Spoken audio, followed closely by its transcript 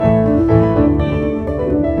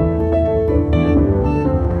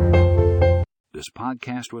This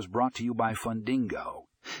podcast was brought to you by Fundingo.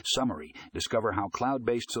 Summary: discover how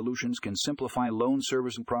cloud-based solutions can simplify loan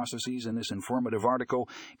servicing processes in this informative article.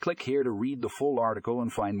 Click here to read the full article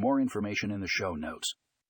and find more information in the show notes.